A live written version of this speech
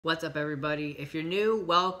What's up, everybody? If you're new,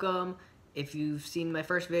 welcome. If you've seen my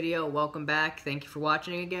first video, welcome back. Thank you for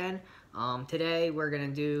watching again. Today we're gonna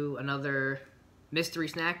do another mystery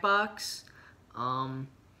snack box.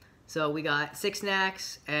 So we got 6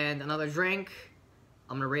 snacks and another drink.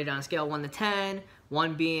 I'm gonna rate it on a scale of 1 to 10.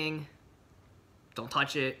 1 being don't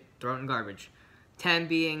touch it, throw it in garbage. 10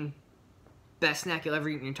 being best snack you'll ever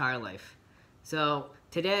eat in your entire life. So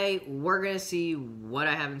today we're gonna see what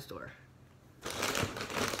I have in store.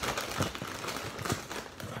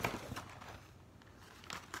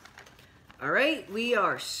 Alright, we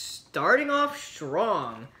are starting off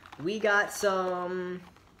strong. We got some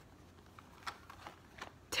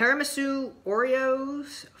tiramisu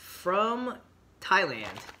Oreos from Thailand.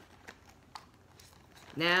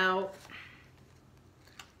 Now,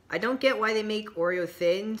 I don't get why they make Oreo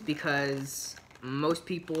thins, because most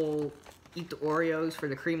people eat the Oreos for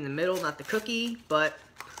the cream in the middle, not the cookie, but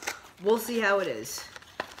we'll see how it is.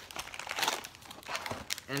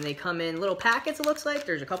 And they come in little packets, it looks like.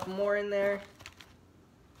 There's a couple more in there.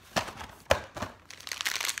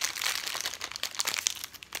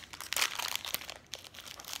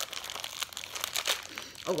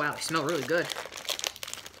 Oh wow, they smell really good.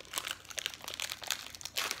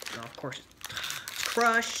 Oh, of course, it's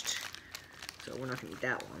crushed. So we're not gonna eat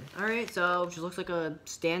that one. Alright, so it just looks like a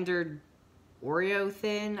standard Oreo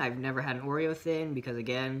thin. I've never had an Oreo thin because,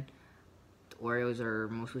 again, Oreos are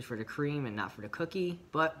mostly for the cream and not for the cookie,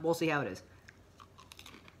 but we'll see how it is.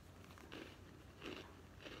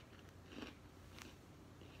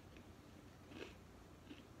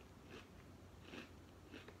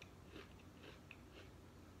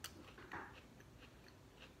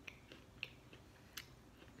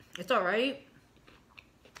 It's alright.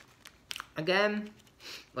 Again,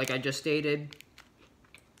 like I just stated,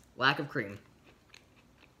 lack of cream.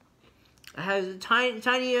 It has a tiny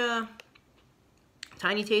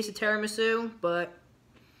taste of tiramisu, but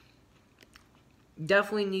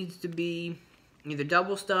definitely needs to be either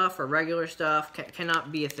double stuff or regular stuff.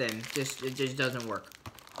 Cannot be a thin. It just doesn't work.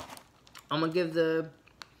 I'm gonna give the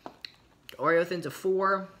Oreo thins a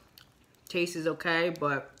 4. Taste is okay,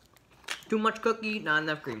 but too much cookie, not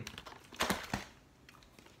enough cream.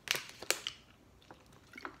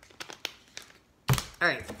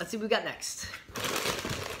 Alright, let's see what we got next.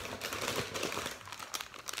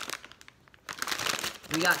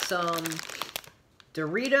 We got some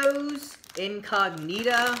Doritos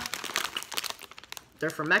Incognita. They're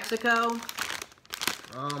from Mexico.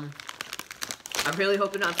 I'm really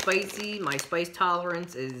hoping not spicy. My spice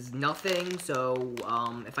tolerance is nothing, so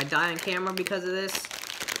if I die on camera because of this,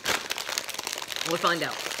 we'll find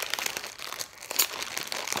out.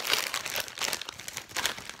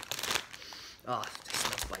 Oh, it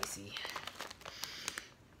smells spicy.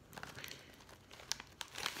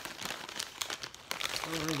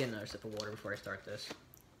 Let me get another sip of water before I start this.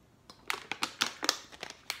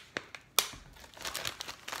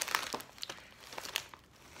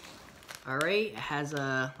 Alright, it has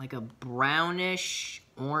like a brownish,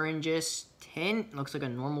 orangish tint. Looks like a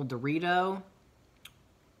normal Dorito.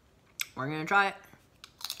 We're gonna try it.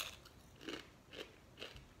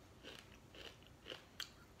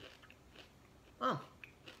 Oh.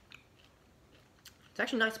 It's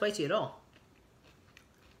actually not spicy at all.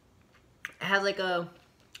 It has like a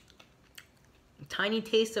tiny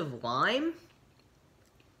taste of lime.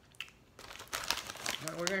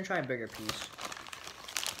 We're gonna try a bigger piece.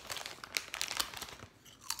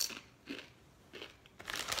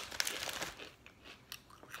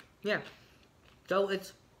 Yeah, so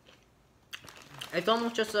it's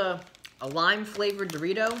almost just a lime flavored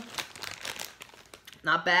Dorito.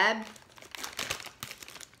 Not bad.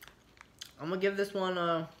 I'm gonna give this one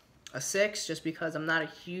a 6 just because I'm not a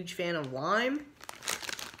huge fan of lime.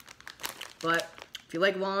 But if you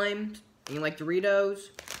like lime and you like Doritos,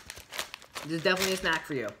 this is definitely a snack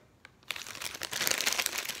for you.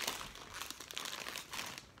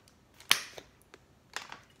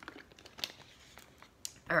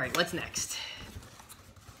 Alright, what's next?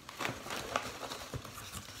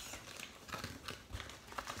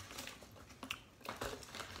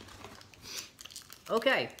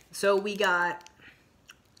 Okay, so we got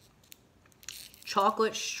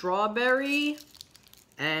chocolate strawberry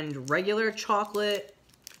and regular chocolate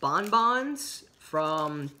bonbons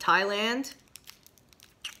from Thailand.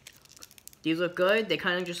 These look good. They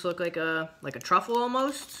kind of just look like a truffle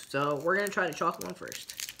almost. So we're gonna try the chocolate one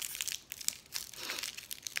first.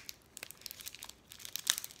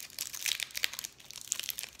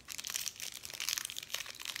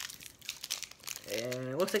 And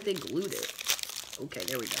it looks like they glued it. Okay,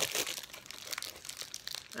 there we go.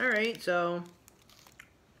 Alright, so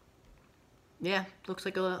Yeah, looks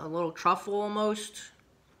like a little truffle almost.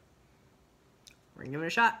 We're gonna give it a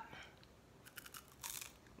shot.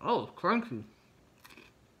 Oh, crunchy.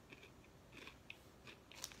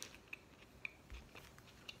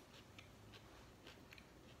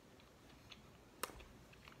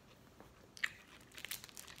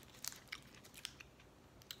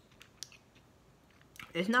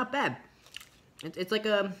 It's not bad. It's like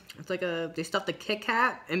a they stuffed a Kit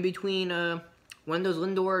Kat in between one of those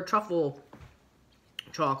Lindor truffle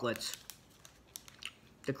chocolates.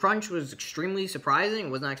 The crunch was extremely surprising. I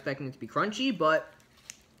was not expecting it to be crunchy, but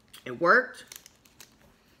it worked.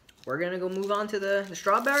 We're gonna go move on to the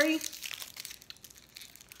strawberry.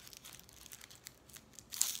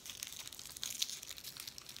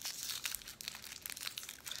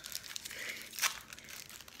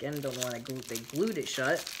 Again, don't know why they glued it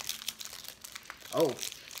shut. Oh,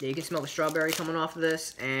 yeah, you can smell the strawberry coming off of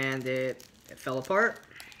this, and it fell apart.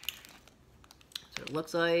 So it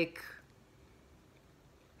looks like...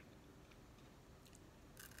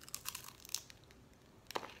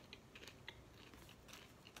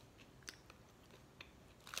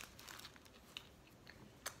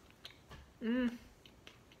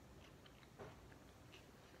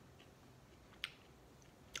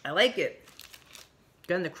 I like it.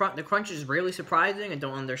 Again, the crunch is really surprising. I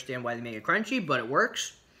don't understand why they make it crunchy, but it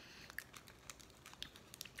works.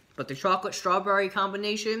 But the chocolate-strawberry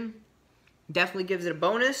combination definitely gives it a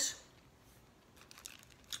bonus.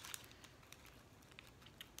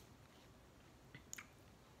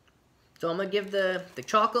 So I'm going to give the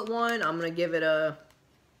chocolate one, I'm going to give it a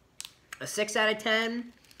 6 out of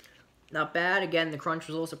 10. Not bad. Again, the crunch was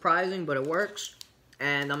a little surprising, but it works.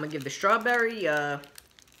 And I'm going to give the strawberry a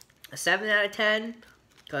 7 out of 10.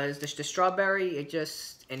 Because the strawberry, it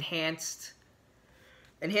just enhanced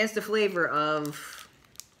the flavor of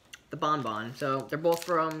the bonbon. So they're both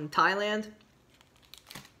from Thailand.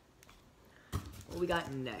 What we got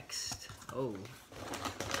next? Oh.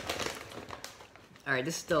 Alright,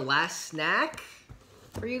 this is the last snack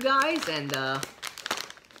for you guys. And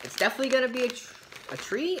it's definitely going to be a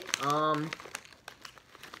treat.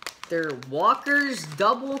 They're Walker's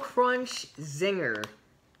Double Crunch Zinger.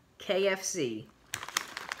 KFC.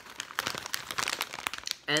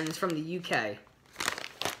 And it's from the UK.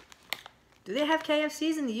 Do they have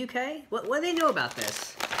KFCs in the UK? What do they know about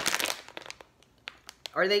this?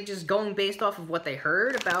 Are they just going based off of what they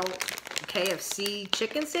heard about KFC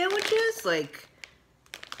chicken sandwiches? Like,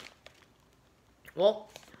 well,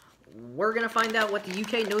 we're gonna find out what the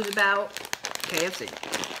UK knows about KFC.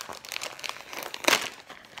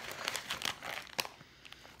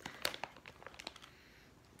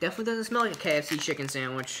 Definitely doesn't smell like a KFC chicken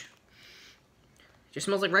sandwich. Just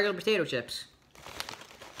smells like regular potato chips.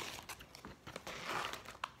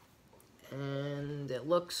 And it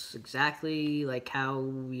looks exactly like how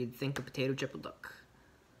you'd think a potato chip would look.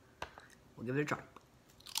 We'll give it a try.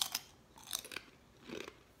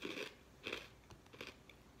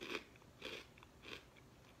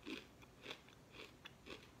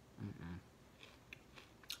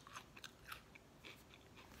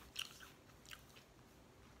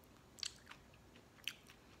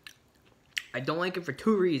 I don't like it for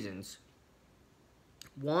 2 reasons.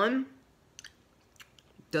 1,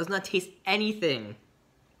 does not taste anything.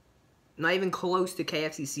 Not even close to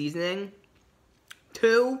KFC seasoning.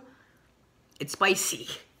 2, it's spicy.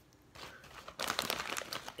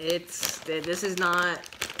 This is not...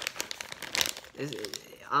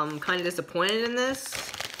 I'm kind of disappointed in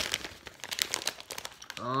this.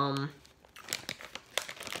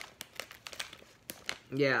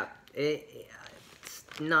 Yeah, it's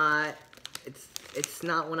not... It's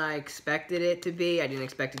not what I expected it to be. I didn't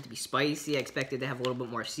expect it to be spicy. I expected to have a little bit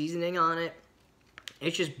more seasoning on it.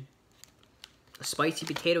 It's just a spicy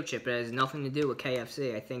potato chip. It has nothing to do with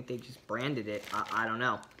KFC. I think they just branded it. I don't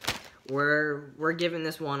know. We're giving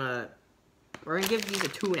this one we're gonna give these a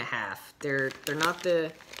 2.5. They're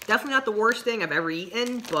definitely not the worst thing I've ever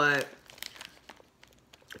eaten, but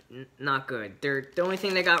not good. The only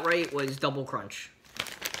thing they got right was double crunch.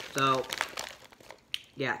 So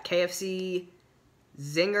yeah, KFC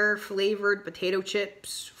Zinger flavored potato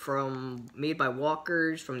chips made by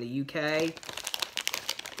Walker's from the UK.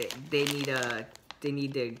 They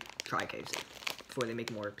need to try KFC before they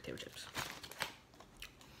make more potato chips.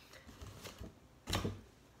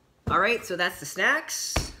 All right, so that's the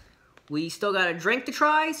snacks. We still got a drink to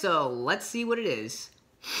try, so let's see what it is.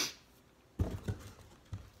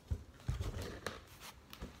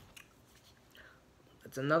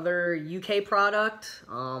 It's another UK product.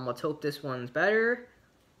 Let's hope this one's better.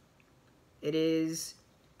 It is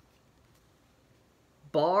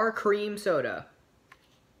Bar Cream Soda.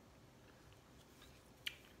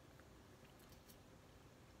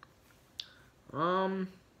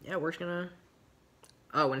 Yeah, we're just gonna.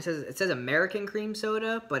 Oh, and it says American cream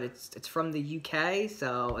soda, but it's from the UK.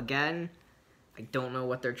 So again, I don't know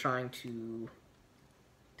what they're trying to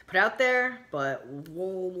put out there, but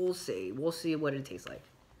we'll see. We'll see what it tastes like.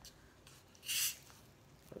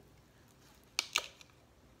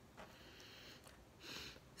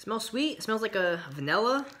 It smells sweet. It smells like a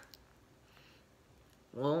vanilla.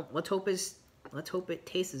 Well, let's hope it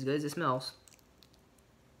tastes as good as it smells.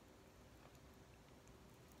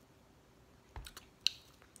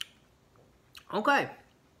 Okay,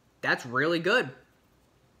 that's really good.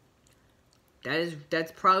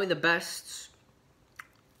 That's probably the best.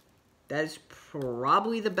 That is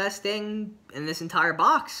probably the best thing in this entire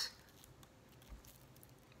box.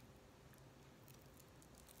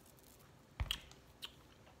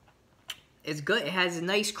 It's good. It has a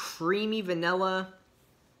nice creamy vanilla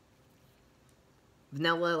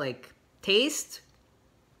like taste.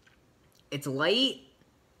 It's light.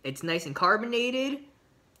 It's nice and carbonated.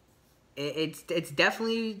 It's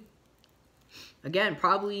definitely, again,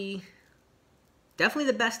 probably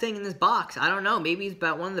definitely the best thing in this box. I don't know. Maybe it's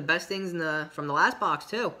about one of the best things from the last box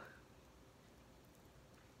too.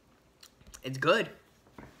 It's good.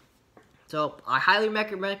 So I highly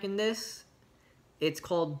recommend this. It's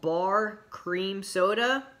called Bar Cream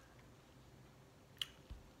Soda.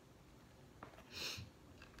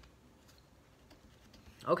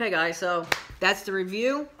 Okay, guys, so that's the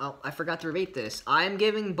review. Oh, I forgot to rate this. I am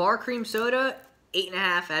giving Bar Cream Soda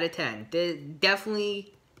 8.5 out of 10. Definitely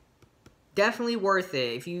worth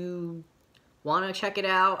it. If you want to check it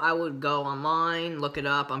out, I would go online, look it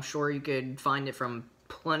up. I'm sure you could find it from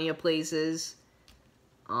plenty of places.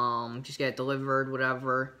 Just get it delivered,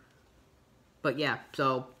 whatever. But yeah,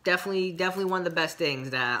 so definitely one of the best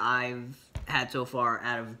things that I've had so far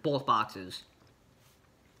out of both boxes.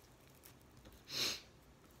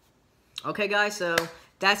 Okay, guys, so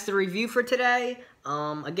that's the review for today.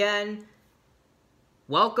 Again,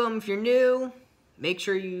 welcome if you're new. Make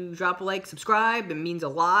sure you drop a like, subscribe. It means a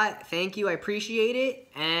lot. Thank you. I appreciate it.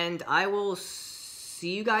 And I will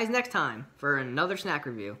see you guys next time for another snack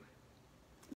review.